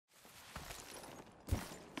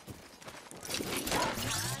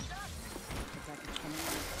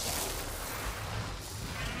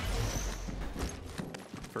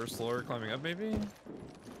first floor climbing up, maybe?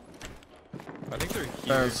 I think they're here.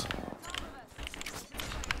 There's.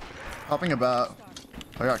 Popping a bat.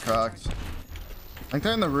 I got cracked. I think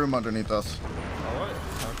they're in the room underneath us. Oh, what?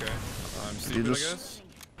 Okay. I'm stupid, I guess.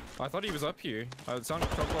 I thought he was up here. It sounded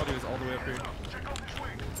like he was all the way up here.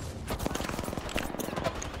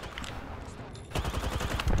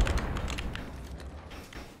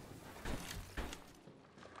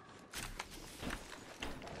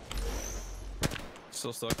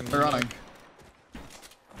 Still stuck in the... They're running.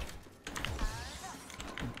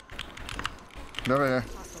 Get over here.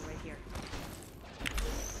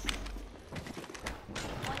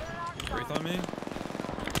 Wraith on me.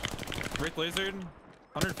 Wraith lasered.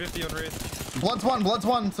 150 on Wraith. Blood's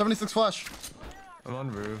one. 76 flash. I'm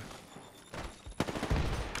on roof.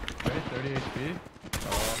 Wait, 30 HP.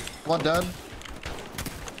 Blood dead.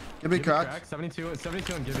 Gibby cracked. 72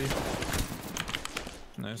 on Gibby.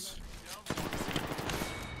 Nice.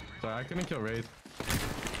 Sorry, I couldn't kill Wraith.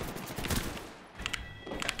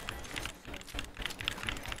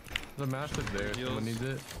 There's a massive there. Someone needs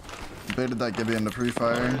it. Baited that Gibby into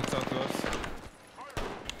pre-fire.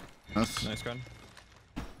 Nice gun.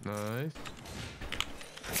 Nice.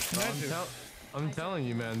 I'm telling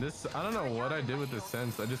you, man. This, I don't know what I did with this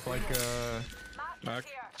sense. I just like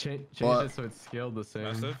changed it so it's scaled the same.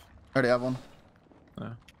 Massive. I already have one.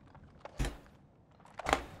 Yeah.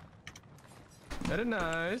 That is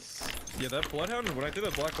nice. Yeah, that Bloodhound, when I did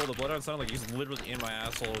that black hole, the Bloodhound sounded like he's literally in my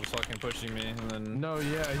asshole, was fucking pushing me, and then... No,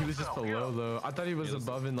 yeah, he was just below, though. I thought he was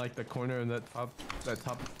above in, like, the corner in that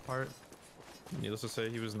top part. Needless to say,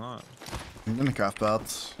 he was not. I'm gonna craft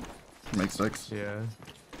bats. Make 6. Yeah.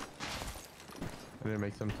 I didn't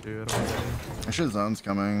make some too. I don't think. I should zone's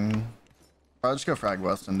coming. I'll just go frag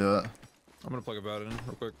west and do it. I'm gonna plug a bat in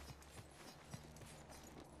real quick.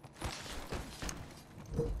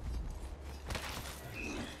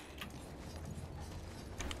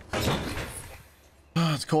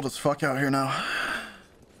 Oh, it's cold as fuck out here now.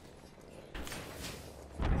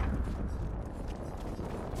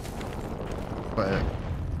 Wait.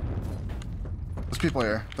 There's people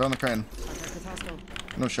here. They're on the crane.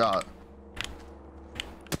 No shot.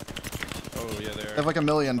 Oh, yeah, They have like a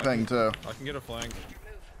million ping too. I can get a flank.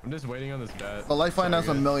 I'm just waiting on this bat. The lifeline has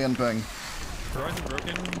a million ping. Horizon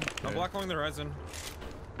broken. I'm block calling the horizon.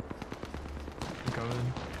 I'm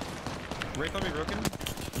coming. Wraith on me broken.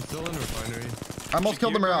 I'm still in refinery. I almost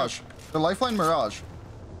killed the Mirage. The lifeline Mirage.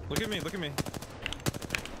 Look at me, look at me.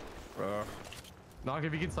 Knock,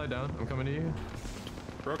 if you can slide down, I'm coming to you.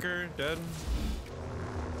 Broker, dead.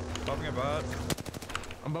 Popping a bot.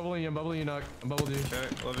 I'm bubbling you, Knock. I'm bubbled you. Okay,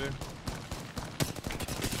 love you.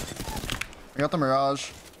 I got the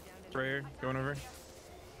Mirage. Right here, going over.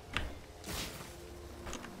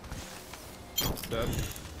 Dead.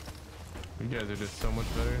 You guys are just so much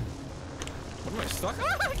better. What am I stuck?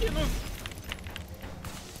 Ah, I can't move.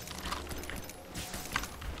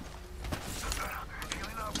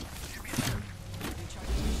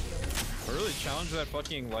 I really challenged that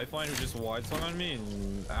fucking lifeline who just wide slung on me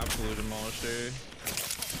and absolute demolished her.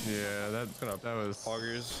 Yeah, that was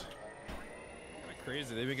Poggers.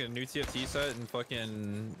 Crazy. They make a new TFT set and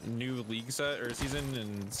fucking new league set or season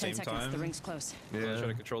in the same time. The ring's close. Yeah. Try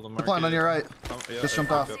to control the The market. plan on your right. Oh, yeah, Just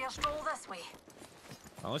jumped off.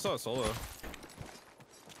 I only saw a solo.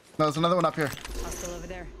 No, there's another one up here. Hostile over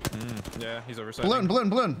there. Yeah, he's oversized.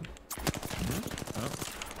 Balloon.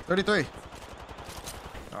 33.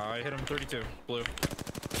 I hit him 32. Blue.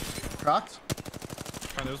 Cracked.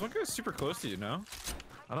 Fine, there was one guy super close to you, no?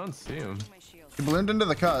 I don't see him. He ballooned into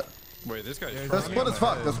the cut. Wait, this guy. They're split as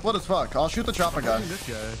fuck. They're split as fuck. I'll shoot the chopper guy. This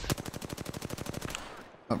guy.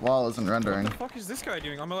 That wall isn't rendering. What the fuck is this guy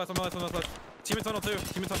doing? On my left. Team in tunnel too.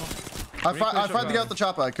 Team in tunnel. I tried to get out the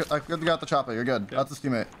chopper. I could get out the chopper. You're good. That's his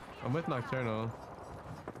teammate. I'm with Nocturnal.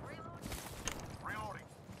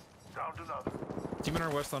 Team in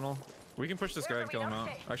our west tunnel. We can push this guy and kill him out.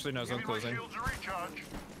 Actually, no, zone closing.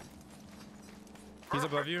 He's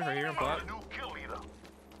above you, right here in flat.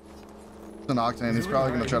 It's an Octane. He's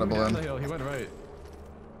probably gonna try to balloon. He went right.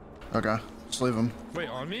 Okay, just leave him. Wait,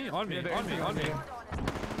 on me? On me. Yeah, On me. You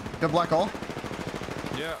have black hole?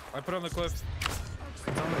 Yeah, I put it on the cliff.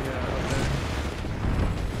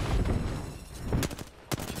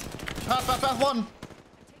 Pass, one.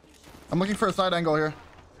 I'm looking for a side angle here.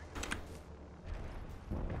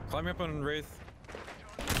 Climbing up on Wraith.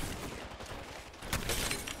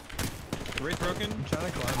 Wraith broken. I'm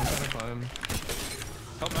trying to climb.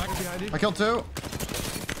 Help Mac. Behind you. I killed 2.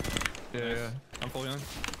 Yeah. I'm fully on.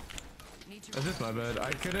 That's just my bad.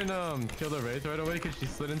 I couldn't kill the Wraith right away because she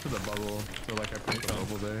slid into the bubble. So like I put the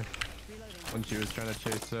bubble there. when she was trying to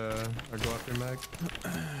chase or go after Mac.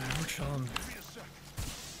 We're chilling.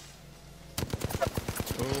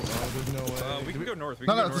 Oh, there's no way. We can go north. We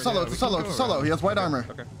No, can no, go it's a north. solo. It's a solo. It's a solo. He has white armor.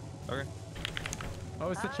 Okay. Okay. Oh,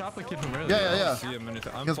 it's the chocolate kid from earlier. Yeah. See a minute.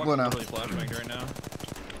 I'm He's fucking blue now. literally flashbang right now.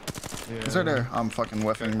 Yeah. He's right there. I'm fucking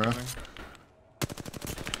whiffing, bro.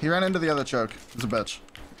 He ran into the other choke. He's a bitch.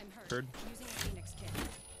 I'm hurt. Heard. Using a Phoenix kit.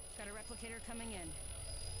 Got a replicator coming in.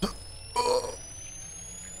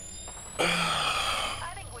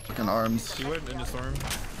 Fucking arms. He went into storm.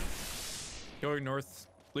 Going north.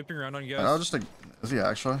 Looping around on you guys. I'll just like, is he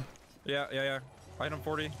actually? Yeah. Item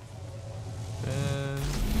 40.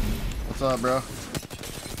 What's up, bro?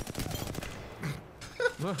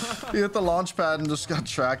 He hit the launch pad and just got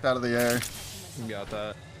tracked out of the air. You got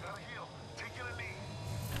that.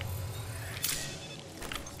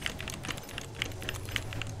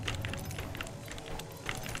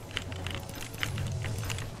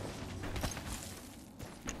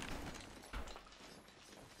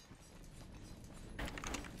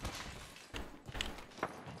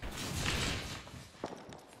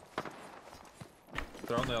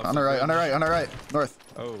 They're on the On the right, on the right, on the right. North.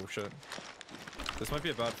 Oh shit. This might be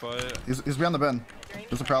a bad fight. He's behind the bin.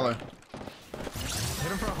 There's a prowler. Hit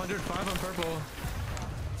him for 105 on purple.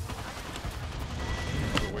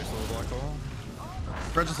 Oh, waste of the black hole.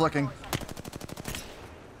 Bridge is looking.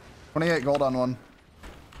 28 gold on one.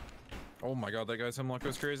 Oh my god, that guy's hemlock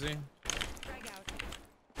goes crazy. Frag out.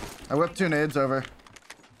 I whipped 2 nades over.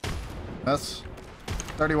 Miss.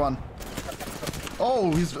 31.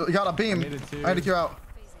 Oh, he got a beam. I had to queue out.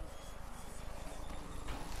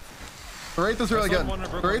 The Wraith is really good.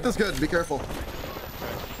 The Wraith is good. Be careful.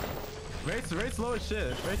 Wraith's low as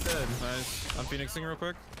shit. Wraith's dead. Nice. I'm phoenixing real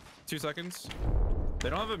quick. 2 seconds. They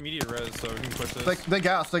don't have immediate res, so we can push this. They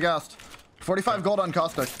gassed. 45 gold on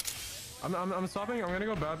Caustic. I'm stopping. I'm gonna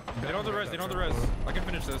go bad. They don't have the res. They don't have the res. I can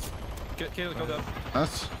finish this. Get Kayla killed up.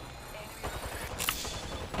 Nice.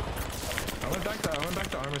 I went back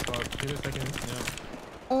to armor spot. Give me a second. Yeah.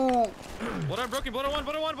 Oh, Blood on broken. Blood on one.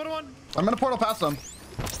 Blood on one. Blood on one. I'm gonna portal past them.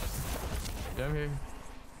 Yeah, I'm here.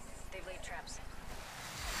 They've laid traps.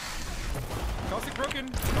 Caustic broken.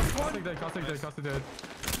 Caustic one. Caustic dead.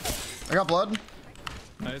 I got blood.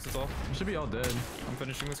 Nice. That's all. We should be all dead. I'm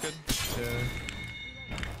finishing this kid. Yeah.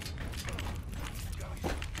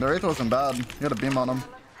 The Wraith wasn't bad. He had a beam on him.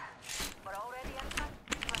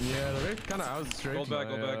 Yeah, the Wraith kind of outstretched Go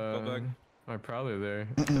back. my prowler there.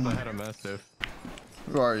 Because I had a Mastiff.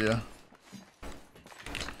 Who are you?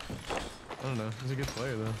 I don't know. He's a good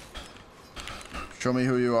player though. Show me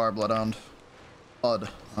who you are, Bloodhound. Blood.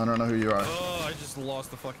 I don't know who you are. Oh, I just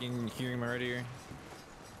lost the fucking hearing my right ear.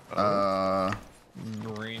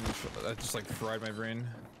 Brain. That just like fried my brain.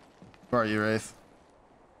 Who are you, Wraith?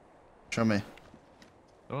 Show me.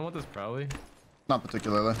 The one with this Prowly? Not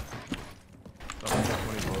particularly. Oh, I got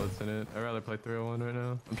 20 bullets in it. I'd rather play 301 right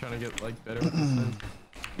now. I'm trying to get like better with this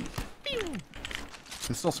thing.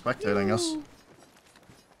 He's still spectating us.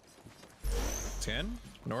 10?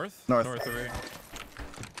 North? North. North over here.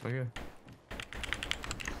 Okay.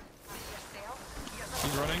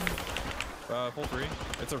 He's running. Full 3.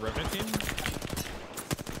 It's a Revenant team.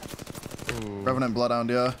 Ooh. Revenant Bloodhound,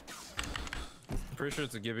 yeah. Pretty sure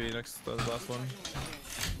it's a Gibby next, the last one.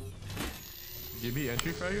 Gibby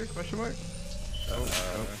entry fragger? Question mark? Oh,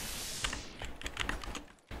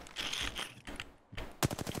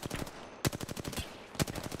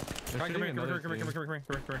 Come here. No.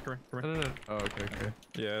 Oh, okay.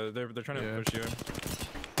 Yeah, they're trying to push you in.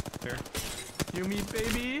 Here. You meet,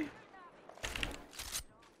 baby.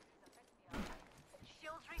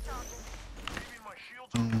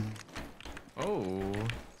 Oh.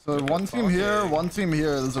 So one team here, one team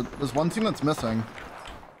here. There's one team that's missing.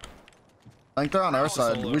 I think they're on our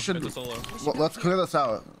side. We should. Well, let's clear this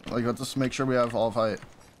out. Like, let's just make sure we have all of height.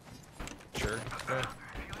 Sure. Okay.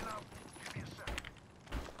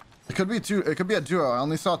 It could be two. It could be a duo. I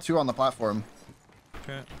only saw 2 on the platform.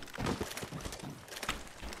 Okay.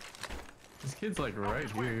 This kid's like right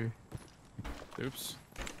here. Oops.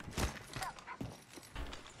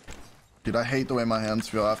 Dude, I hate the way my hands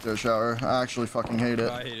feel after a shower. I actually fucking hate it.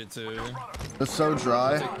 I hate it too. It's so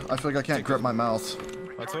dry. I feel like I can't grip my mouse.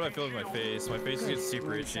 That's what I feel with my face. My face gets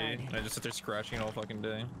super itchy, and I just sit there scratching it all fucking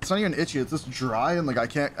day. It's not even itchy. It's just dry, and like I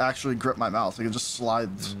can't actually grip my mouse. Like it just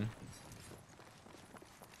slides.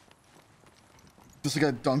 Just like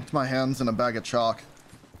I dunked my hands in a bag of chalk.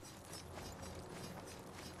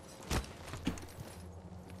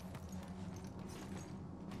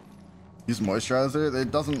 Use moisturizer.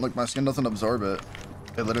 It doesn't like my skin doesn't absorb it.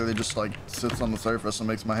 It literally just like sits on the surface and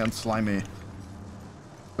makes my hand slimy.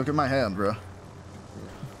 Look at my hand, bro.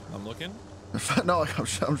 I'm looking. No, I'm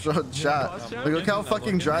showing chat. Like, look how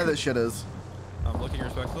fucking dry this shit is. I'm looking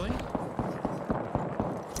respectfully.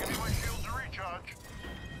 Getting my shield to recharge.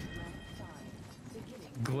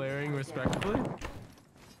 Glaring respectfully.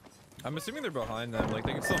 I'm assuming they're behind them. Like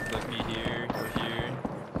they can still flick me here or here.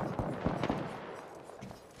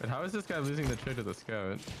 And how is this guy losing the trade to the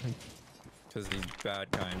scout? Because he's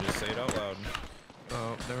bad kind. Just say it out loud.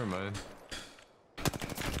 Oh, never mind.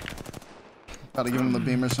 Gotta give him the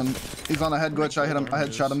Beamerson. He's on a head glitch. I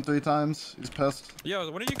headshot him 3 times. He's pissed. Yo,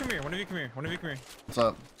 one of you come here. One of you come here. One of you come here. What's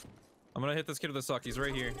up? I'm gonna hit this kid with a suck. He's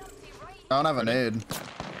right here. I don't have a nade.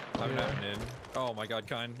 I don't have a nade. Oh my god,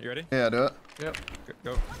 kind. You ready? Yeah, do it. Yep.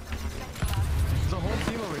 Go. There's a whole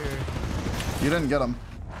team over here. You didn't get him.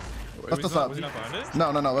 Lift us up. Was he not behind it?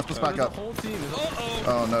 No. Lift us back There's up. a whole team.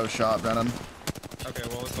 Oh, no shot, Brennan. Okay,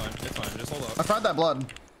 well, it's fine. It's fine. Just hold up. I fried that blood.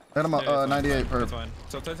 Hit him Yeah, it's fine, 98 it's fine, per. it's fine.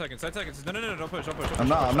 So 10 seconds. 10 seconds. No, don't push. Don't push. I'm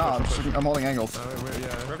not. I'm holding angles. Yeah.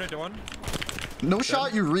 Revenant to one. No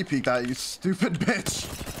shot, you repeat that, you stupid bitch.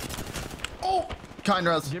 Oh! Kind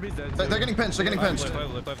res. Gibby's dead. They're getting pinched. They're getting pinched.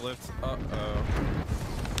 I've lived. Uh-oh.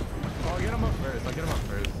 Oh, I'll get him up first. I'll get him up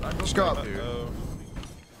first. Just go up. Uh-oh.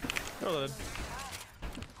 Reload.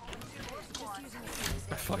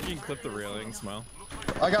 I fucking clipped the railing, smile.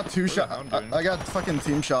 I got 2 shots. I got fucking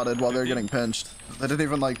team shotted while they're 50? getting pinched. They didn't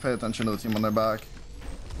even like pay attention to the team on their back.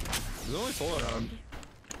 There's only solo round.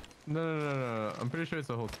 No. I'm pretty sure it's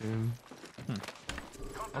the whole team.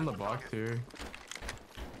 On the box here.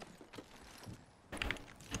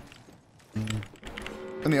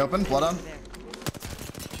 In the open, blood on.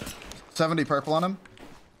 70 purple on him.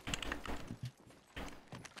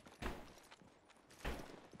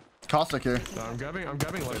 Caustic here. No, I'm grabbing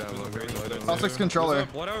light ammo. Caustic's controller.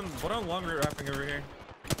 Blood on longer wrapping over here.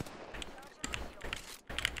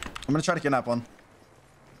 I'm gonna try to kidnap one.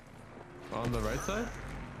 On the right side?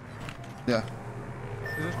 Yeah.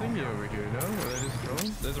 There's a thingy over here, no? Are they just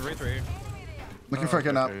trolling? There's a wraith right here. Looking for a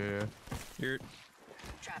kidnap. Yeah. Here.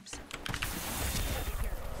 Traps.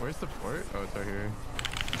 Where's the port? Oh, it's right here.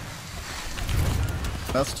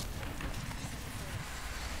 Best.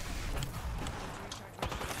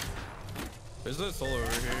 There's a solo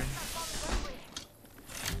over here.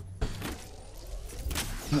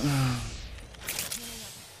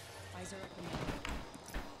 Eyes are up in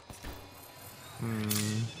the air.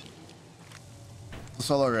 The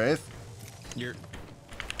solo wraith. You're.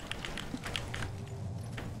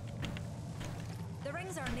 The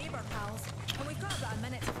ring's our neighbor, pals, and we've got about a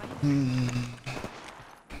minute to find.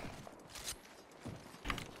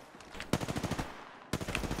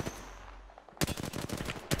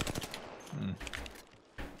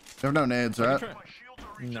 You have no nades, right?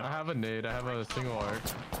 No. I have a nade. I have a single arc.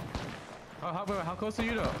 Oh, how close are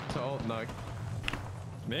you to ult knock?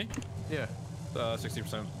 Me? Yeah.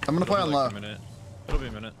 60%. I'm gonna play on low. It'll be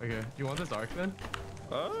a minute. Okay. You want this arc then?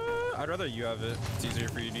 I'd rather you have it. It's easier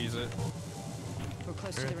for you to use it. We're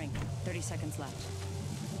close to the ring. 30 seconds left.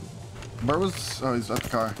 Where was? Oh, he's at the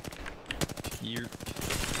car. You.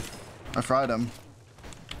 I fried him.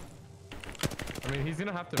 I mean, he's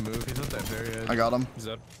gonna have to move. He's at that very edge. I got him. He's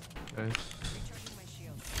dead. Nice. Recharging my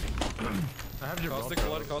shield. I have your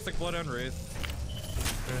Caustic blood on wraith.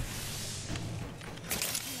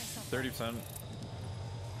 30%.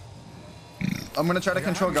 I'm gonna try to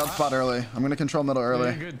control god spot early. I'm gonna control middle Yeah,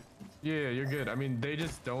 early. you're good. Yeah, you're good. I mean, they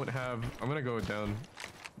just don't have. I'm gonna go down.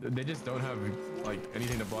 They just don't have like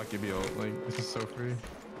anything to block your ult. Like this is so free.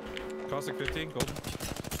 Caustic 15, gold.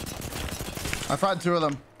 I fried 2 of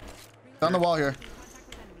them. Down the wall here.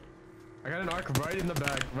 I got an arc right in the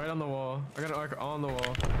back, right on the wall. I got an arc on the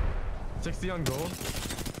wall. 60 on gold.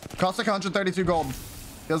 Caustic 132 gold.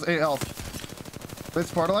 He has 8 health.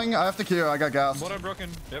 It's portaling. I have to Q. I got gas. Blood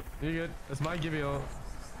unbroken. Yep. You're good. That's my give you ult.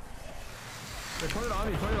 They put it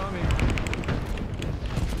on me. Put it on me.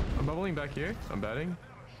 I'm bubbling back here. I'm batting.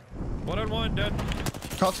 Blood on one, dead.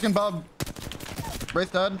 Caustic and Bub.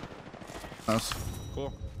 Wraith dead. Nice.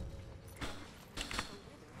 Cool.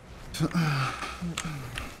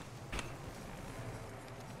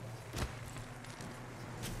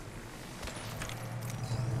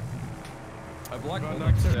 I blocked one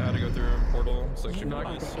next. I had to go through a portal, so it should be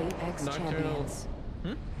nice. Nocturnal.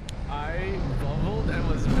 I bubbled and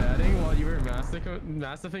was batting while you were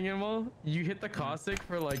massifying him all. You hit the caustic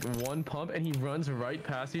for like 1 pump and he runs right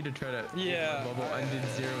past you to try to bubble and did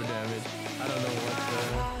 0 damage. I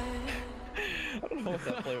don't know what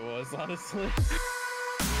that play was, honestly.